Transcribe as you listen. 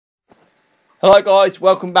Hello guys,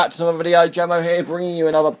 welcome back to another video. Jamo here, bringing you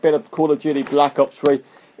another bit of Call of Duty Black Ops 3.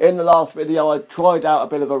 In the last video I tried out a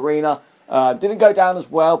bit of Arena. Didn't go down as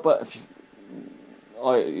well, but if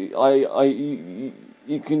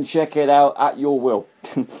you can check it out at your will.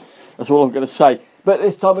 That's all I'm going to say. But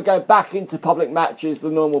this time we're going back into public matches,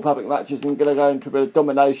 the normal public matches, and going to go into a bit of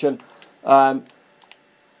domination. I'm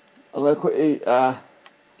going to quickly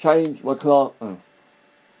change my class.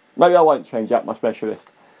 Maybe I won't change out my specialist.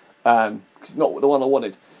 Because it's not the one I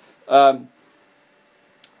wanted. But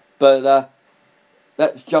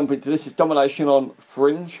let's jump into this. It's Domination on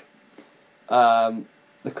Fringe. The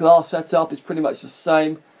class setup is pretty much the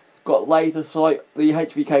same. Got laser sight. The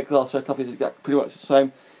HVK class setup is pretty much the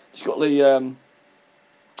same. It's got the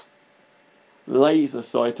laser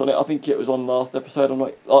sight on it. I think it was on last episode. I'm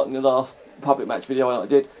not in the last public match video I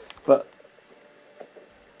did. But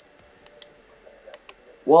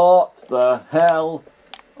what the hell?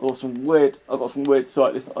 I got some weird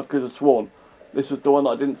sight. This I could have sworn this was the one that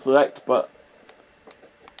I didn't select, but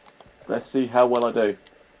let's see how well I do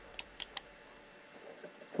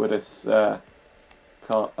with this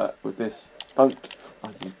with this. Are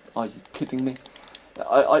you kidding me?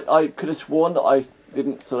 I could have sworn that I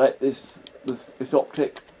didn't select this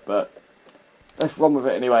optic, but let's run with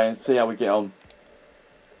it anyway and see how we get on.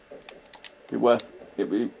 Let's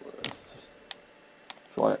just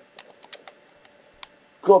try it.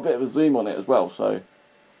 Got a bit of a zoom on it as well, so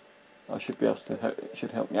I should be able to. It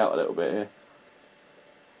should help me out a little bit here.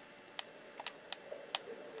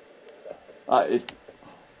 That is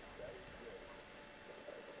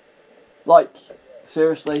like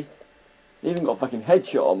seriously, you even got a fucking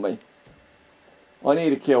headshot on me. I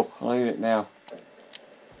need a kill. I need it now.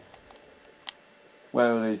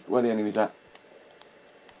 Where are these? Where are the enemies at?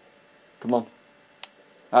 Come on,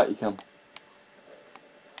 out you come.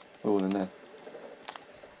 All in there.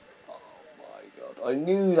 I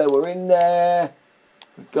knew they were in there.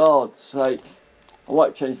 For God's sake. I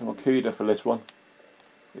might change my CUDA for this one.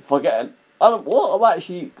 If I get an... I've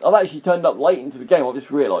actually turned up late into the game, I've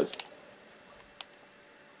just realised.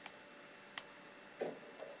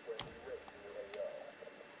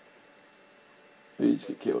 Did he just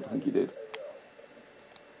get killed? I think he did.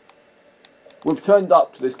 We've turned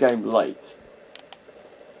up to this game late.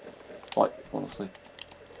 Like, honestly.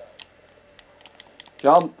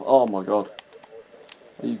 Jump! Oh my god.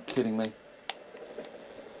 Are you kidding me?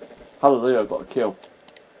 Hallelujah, I got a kill.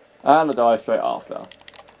 And I die straight after.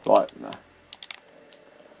 Right, nah.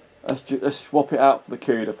 Let's swap it out for the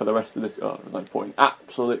CUDA for the rest of this. Oh, there's no point.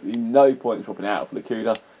 Absolutely no point in swapping it out for the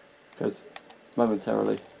CUDA. Because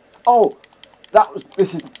momentarily. Oh!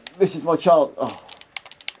 This is my chance. Oh.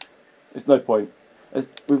 There's no point.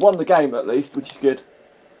 We've won the game at least, which is good.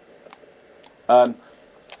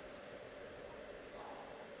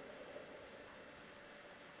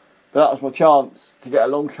 But that was my chance to get a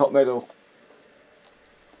long shot medal.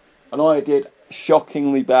 And I did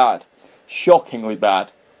shockingly bad. Shockingly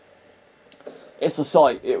bad. It's the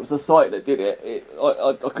sight. It was the sight that did it.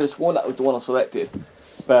 I could have sworn that was the one I selected.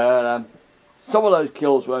 But some of those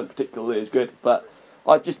kills weren't particularly as good. But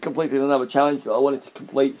I just completed another challenge that I wanted to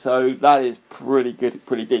complete. So that is pretty good,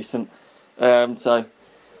 pretty decent. So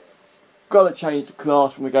got to change the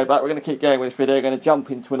class when we go back. We're going to keep going with this video. We're going to jump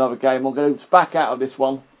into another game. I'm going to back out of this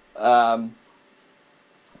one.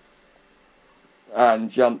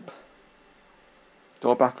 And jump.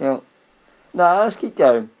 Do I back out? No, let's keep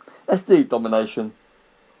going. Let's do Domination.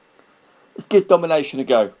 Let's give Domination a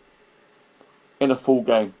go. In a full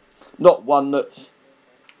game. Not one that's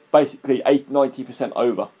basically 90%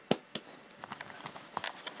 over.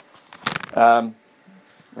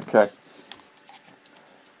 Okay.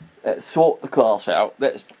 Let's sort the class out.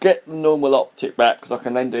 Let's get the normal optic back, because I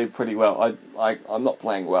can then do pretty well. I'm not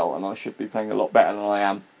playing well, and I should be playing a lot better than I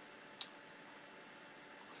am.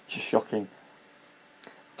 It's just shocking.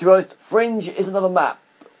 To be honest, Fringe is another map.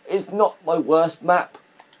 It's not my worst map,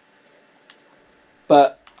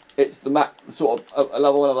 but it's the map, sort of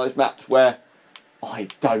another one of those maps where I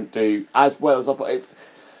don't do as well as I put.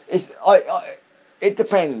 It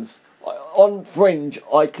depends. On Fringe,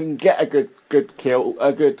 I can get a good kill,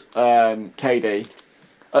 a good KD.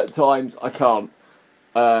 At times, I can't.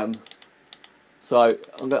 So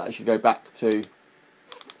I'm going to actually go back to.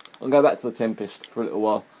 I'll go back to the Tempest for a little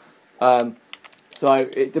while. So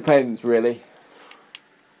it depends, really.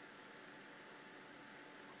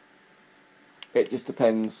 It just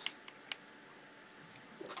depends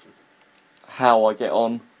how I get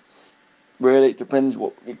on. Really, it depends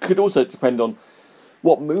what. It could also depend on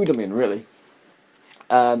what mood I'm in, really.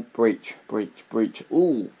 Breach.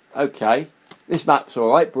 Ooh, okay. This map's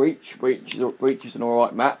alright. Breach is an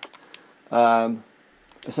alright map.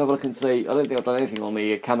 Let's have a look and see. I don't think I've done anything on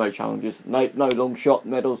the camo challenges. No long shot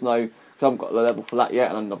medals, no. Cause I haven't got the level for that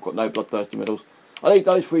yet, and I've got no bloodthirsty medals. I need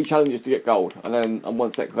those 3 challenges to get gold, and then I'm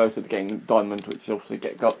one step closer to getting diamond, which is obviously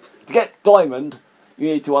get gold. To get diamond, you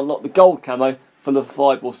need to unlock the gold camo for the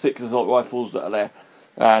 5 or 6 assault rifles that are there,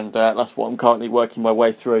 and that's what I'm currently working my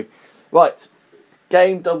way through. Right,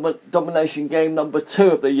 domination game number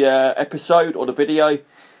 2 of the episode or the video,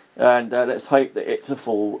 and let's hope that it's a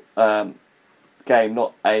full game,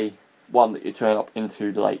 not a one that you turn up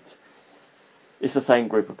into late. It's the same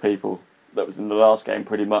group of people that was in the last game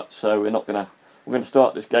pretty much, so we're going to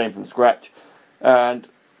start this game from scratch, and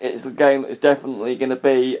it's a game that is definitely going to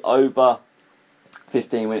be over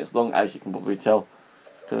 15 minutes long, as you can probably tell,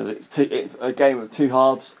 because it's a game of 2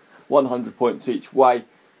 halves, 100 points each way,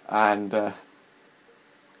 and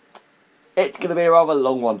it's going to be a rather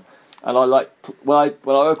long one. And I like, when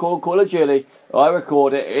I record Call of Duty, I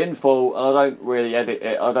record it in full, and I don't really edit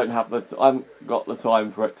it. I haven't got the time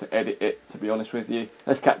for it to edit it, to be honest with you.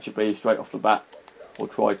 Let's catch a bee straight off the bat, or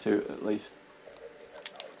try to at least.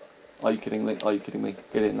 Are you kidding me? Are you kidding me?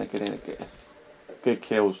 Get in there, get in there, get us. Good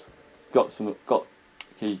kills. Got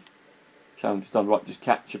key challenges done. Right, just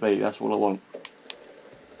catch a bee, that's all I want.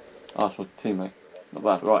 Oh, that's my teammate. Not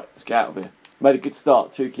bad. Right, let's get out of here. Made a good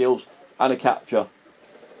start, 2 kills and a capture.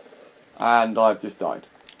 And I've just died.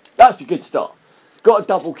 That's a good start. Got a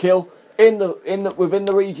double kill within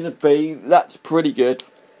the region of B. That's pretty good.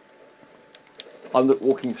 I'm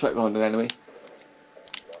walking straight behind an enemy.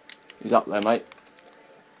 He's up there, mate.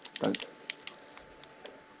 Don't.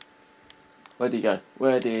 Where did he go?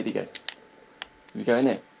 Where did he go? Did he go in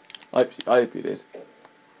there? I hope he did.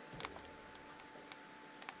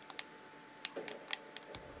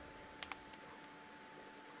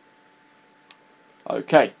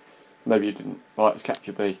 Okay. Maybe you didn't. Right, let's catch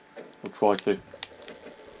a bee. We'll try to.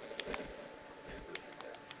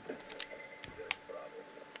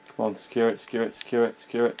 Come on, secure it, secure it, secure it,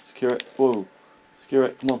 secure it, secure it. Whoa. Secure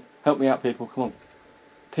it. Come on. Help me out, people. Come on.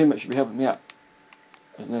 Teammate should be helping me out.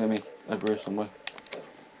 There's an enemy over here somewhere.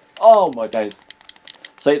 Oh my days.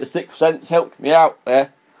 See, the 6th sense helped me out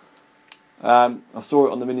there. I saw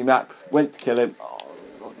it on the mini-map. Went to kill him.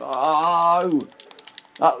 Oh, no.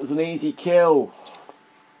 That was an easy kill.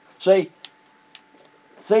 See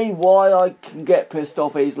why I can get pissed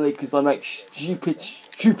off easily, because I make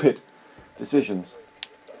stupid decisions.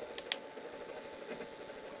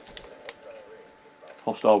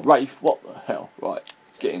 Hostile Wraith, what the hell? Right,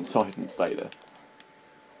 get inside and stay there.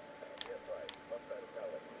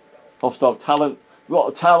 Hostile Talent, we've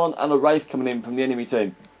got a Talent and a Wraith coming in from the enemy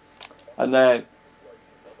team. And then,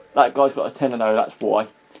 that guy's got a 10-0, that's why.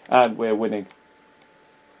 And we're winning.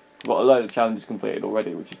 We've got a load of challenges completed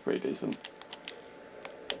already, which is pretty decent.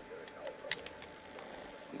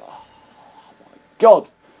 Oh my god!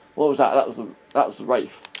 What was that? That was the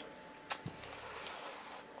Wraith.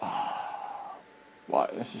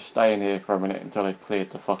 Right, let's just stay in here for a minute until they've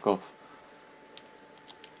cleared the fuck off.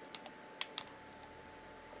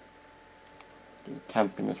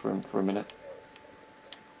 Camp in this room for a minute.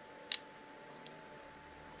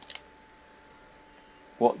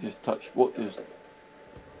 What just?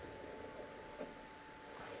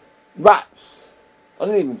 Rats! I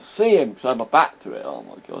didn't even see him because I had my back to it. Oh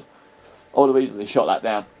my god. I would have easily shot that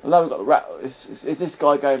down. And now we've got the rat. Is this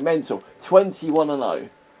guy going mental? 21-0.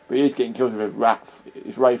 But he is getting killed with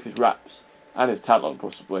his Wraith, his Raps, and his Talon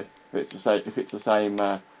possibly. If it's the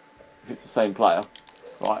same player.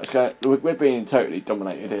 Right, we're being totally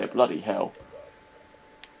dominated here. Bloody hell.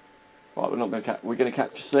 Right, we're gonna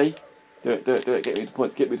catch a C. Do it. Get me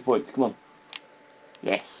the points. Come on.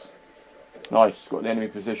 Yes. Nice. Got the enemy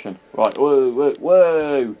position. Right.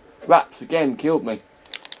 Whoa. Raps again killed me.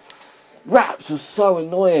 Raps are so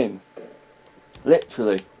annoying.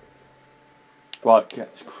 Literally. Right.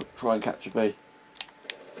 Try and catch a bee.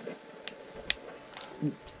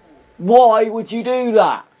 Why would you do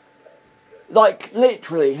that? Like,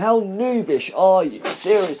 literally, how noobish are you?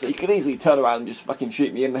 Seriously, you could easily turn around and just fucking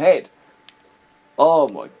shoot me in the head. Oh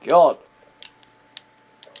my god.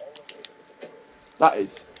 That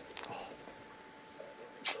is...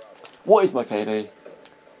 What is my KD?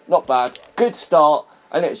 Not bad. Good start,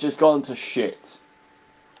 and it's just gone to shit.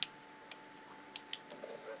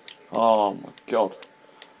 Oh my god.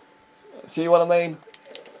 See what I mean?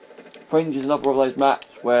 Fringe is another one of those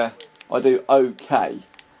maps where I do okay.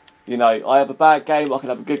 You know, I have a bad game, I can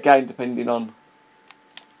have a good game depending on...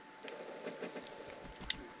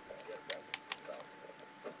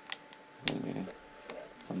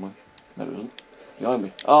 Somewhere. No, it wasn't. Behind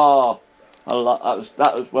me. Oh, that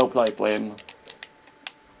was well played by him,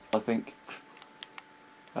 I think.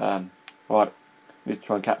 Right, Right, need to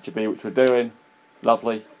try and catch a bee, which we're doing.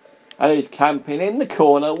 Lovely. And he's camping in the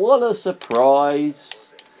corner. What a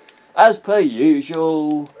surprise. As per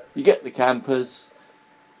usual, you get the campers.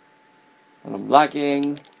 And I'm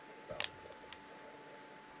lagging.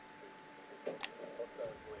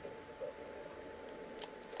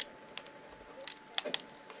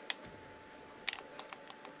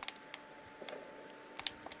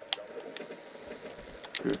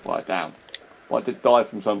 Purify down. Well, I did die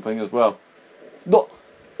from something as well. Not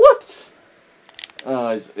what?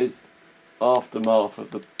 It's aftermath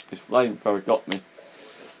of this flamethrower got me.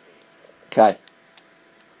 Okay,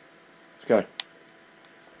 let's go.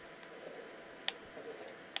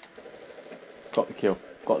 Got the kill.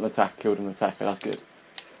 Got an attack. Killed an attacker. That's good.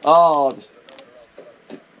 Oh, just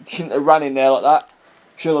shouldn't have ran in there like that.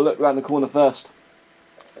 Should have looked around the corner first.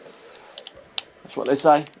 That's what they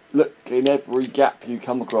say. Look in every gap you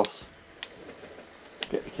come across.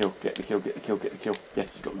 Get the kill. Get the kill. Get the kill. Get the kill.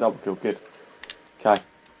 Yes, got the double kill. Good. Okay.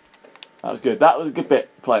 That was good. That was a good bit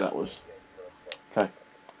of play. That was. Okay.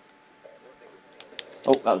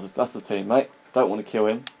 Oh, that's the teammate. Don't want to kill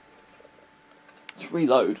him. Let's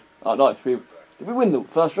reload. Oh, nice. Did we win the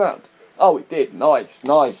first round? Oh, we did. Nice,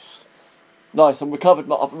 nice, nice. I'm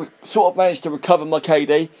recovered. I've sort of managed to recover my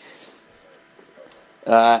KD.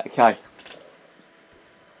 Okay.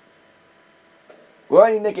 We're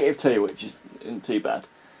only -2, which isn't too bad.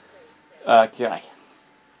 Okay.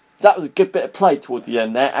 That was a good bit of play towards the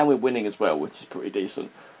end there, and we're winning as well, which is pretty decent.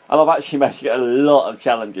 And I've actually managed to get a lot of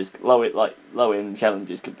challenges, low end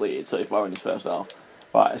challenges completed so far in this first half.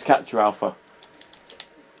 Right, let's capture Alpha.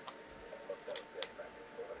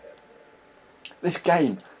 This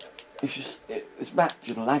game, this match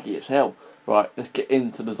is laggy as hell. Right, let's get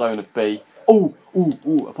into the zone of B. Oh,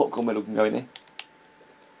 a popcorn medal can go in here.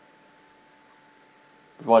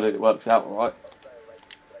 Provided it works out alright.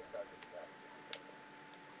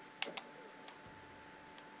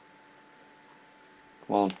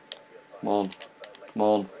 Come on, come on, come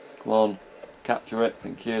on, come on. Capture it,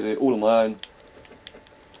 thank you, do it all on my own.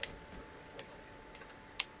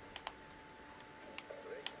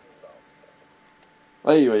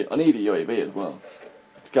 Anyway, I need a UAV as well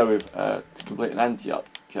to go with to complete an anti-up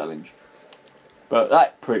challenge, but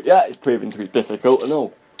that is proving to be difficult and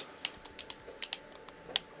all.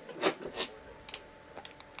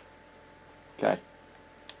 Okay.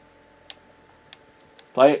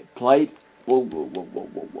 Played.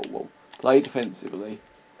 Whoa. Play defensively.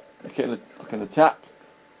 I can attack,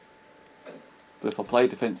 but if I play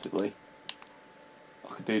defensively,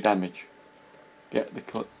 I can do damage. Get the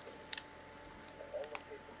clip.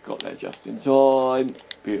 Got there just in time.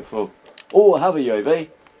 Beautiful. Oh, I have a UAV.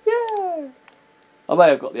 Yeah. I may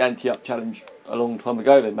have got the anti-up challenge a long time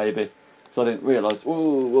ago then, maybe. So I didn't realise.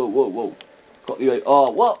 Whoa. Got the UAV.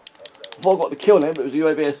 Oh, what? I thought I got the kill then, but it was a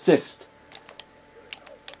UAV assist.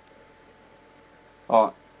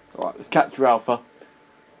 Alright, let's capture Alpha.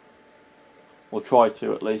 Or try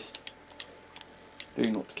to at least. Do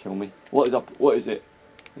not kill me. What is up? What is it?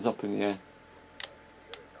 It's up in the air.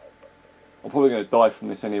 I'm probably going to die from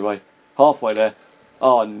this anyway. Halfway there.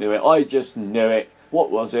 Oh, I knew it. I just knew it. What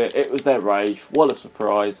was it? It was their Wraith. What a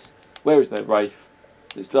surprise. Where is their Wraith?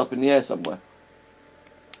 It's still up in the air somewhere.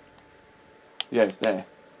 Yeah, it's there.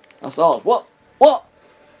 That's odd. What?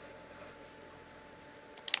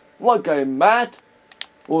 Am I going mad?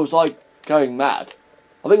 Or was I going mad?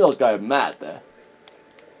 I think I was going mad there.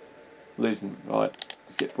 Losing. Right.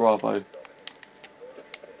 Let's get Bravo.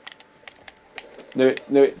 Knew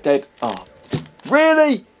it. Dead. Oh.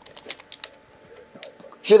 Really?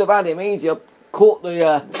 Should have had him easier. Caught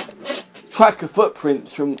the tracker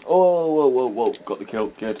footprints from... Oh, whoa. Got the kill.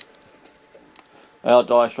 Good. And I'll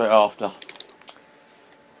die straight after.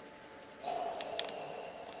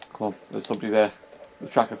 Come on. There's somebody there. The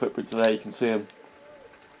tracker footprints are there. You can see them.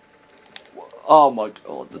 Oh my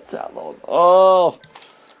god, the Talon. Oh,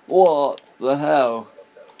 what the hell?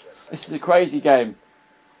 This is a crazy game.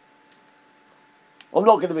 I'm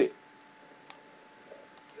not going to be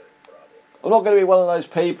one of those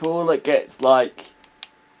people that gets like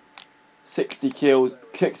 60 kills.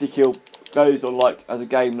 60 kill goes on like as a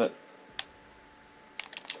game that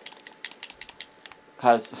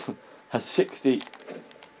has 60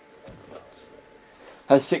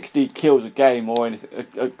 kills a game or anything.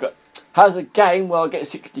 Has a game where I get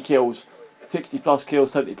 60 kills, 60 plus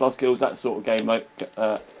kills, 70 plus kills, that sort of game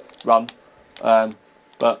run.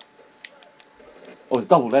 But oh, it's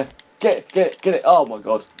double there. Get it! Oh my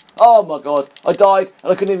god! I died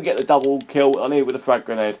and I couldn't even get the double kill. I need it with a frag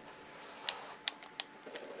grenade.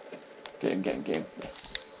 Get him!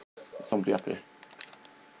 Yes, there's somebody up here.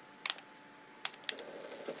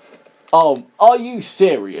 Oh, are you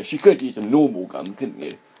serious? You could use a normal gun, couldn't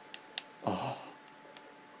you? Oh.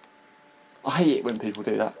 I hate it when people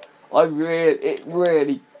do that. It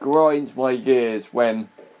really grinds my gears when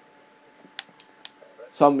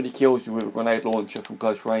somebody kills you with a grenade launcher from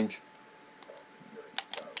close range.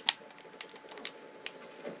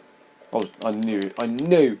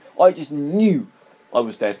 I just knew I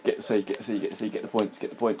was dead. Get the C, get the C, get the C, get the points, get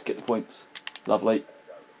the points, get the points. Lovely.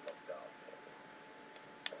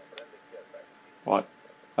 Right,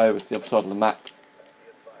 over to the other side of the map.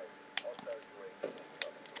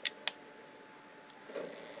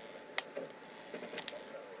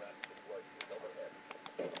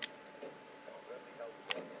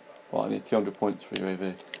 Right, I need 200 points for UAV.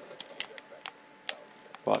 Right,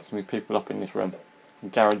 there's going to be people up in this room. I can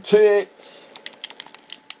guarantee it!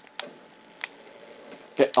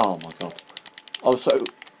 Oh my god. I was so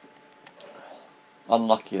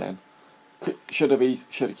unlucky then. Should have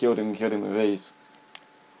killed him with ease.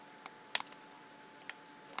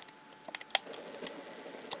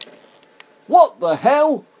 What the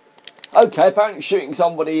hell? Okay, apparently shooting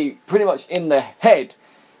somebody pretty much in the head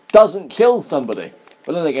doesn't kill somebody.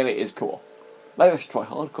 But then again, it is cool. Maybe I should try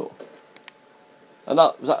hardcore. And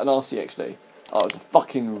was that an RCXD? Oh, it was a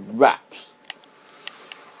fucking Raps.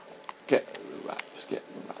 Get the Raps, get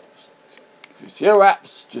the Raps. If you see a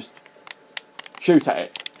Raps, just shoot at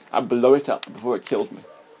it and blow it up before it kills me.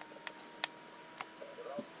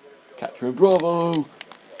 Capturing Bravo.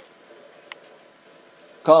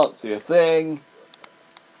 Can't see a thing.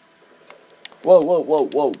 Whoa, whoa, whoa,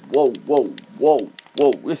 whoa, whoa, whoa, whoa,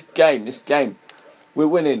 whoa. This game. We're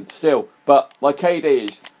winning still, but my KD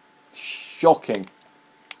is shocking.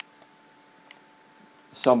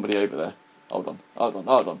 Somebody over there. Hold on. Oh,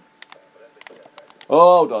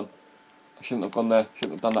 hold on. I shouldn't have gone there.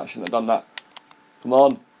 Shouldn't have done that. Come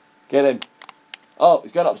on. Get him. Oh,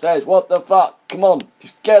 he's going upstairs. What the fuck? Come on.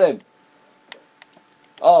 Just get him.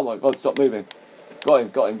 Oh my god, stop moving. Got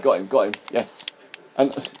him. Yes.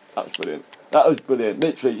 And that was brilliant. That was brilliant.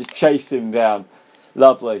 Literally just chased him down.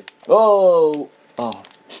 Lovely. Oh,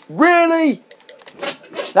 really?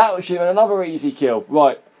 That was another easy kill.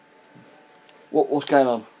 Right. What's going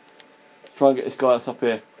on? Try and get this guy up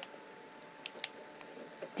here.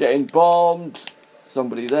 Getting bombed.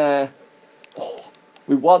 Somebody there. Oh,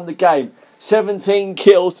 we won the game. 17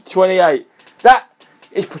 kills to 28. That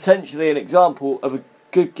is potentially an example of a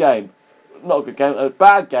good game. Not a good game, a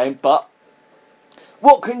bad game, but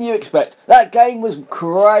what can you expect? That game was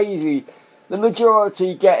crazy. The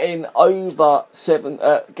majority getting over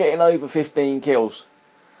 15 kills.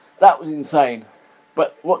 That was insane.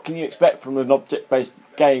 But what can you expect from an object-based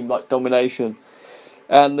game like Domination?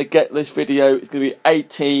 And the Get List video is going to be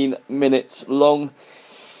 18 minutes long.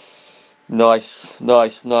 Nice.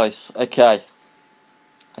 Okay.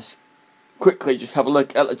 Let's quickly just have a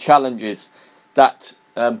look at the challenges that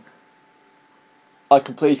I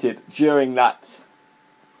completed during that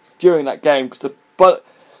game. Because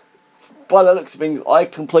by the looks of things, I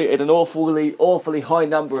completed an awfully high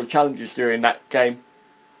number of challenges during that game.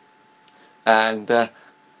 And I'm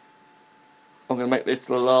going to make this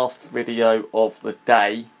the last video of the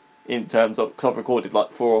day, in terms of, I've recorded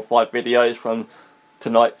like 4 or 5 videos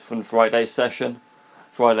from Friday's session.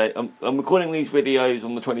 I'm recording these videos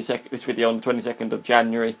on the 22nd. This video on the 22nd of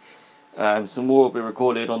January. Some more will be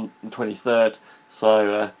recorded on the 23rd.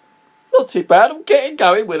 So not too bad. I'm getting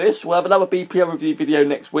going with this. We'll have another BPL review video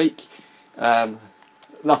next week. Nothing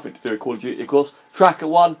to do with Call of Duty, of course. Tracker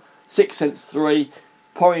 1, 6 Sense 3.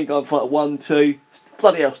 Pouring Gunfighter 1, 2,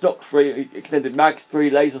 bloody hell, Stock 3, Extended Mags 3,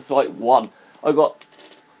 Laser Sight 1. I got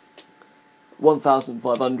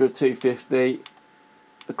 1,500, 250.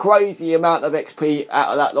 A crazy amount of XP out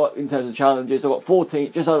of that lot in terms of challenges. I got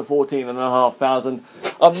 14, just over 14,500.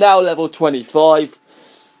 I'm now level 25.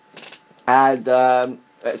 And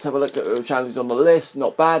let's have a look at the challenges on the list.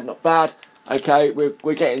 Not bad. Okay,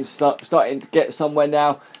 we're getting starting to get somewhere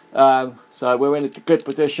now. So we're in a good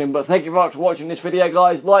position. But thank you very much for watching this video,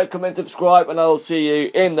 guys. Like, comment, subscribe, and I'll see you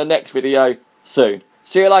in the next video soon.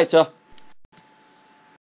 See you later.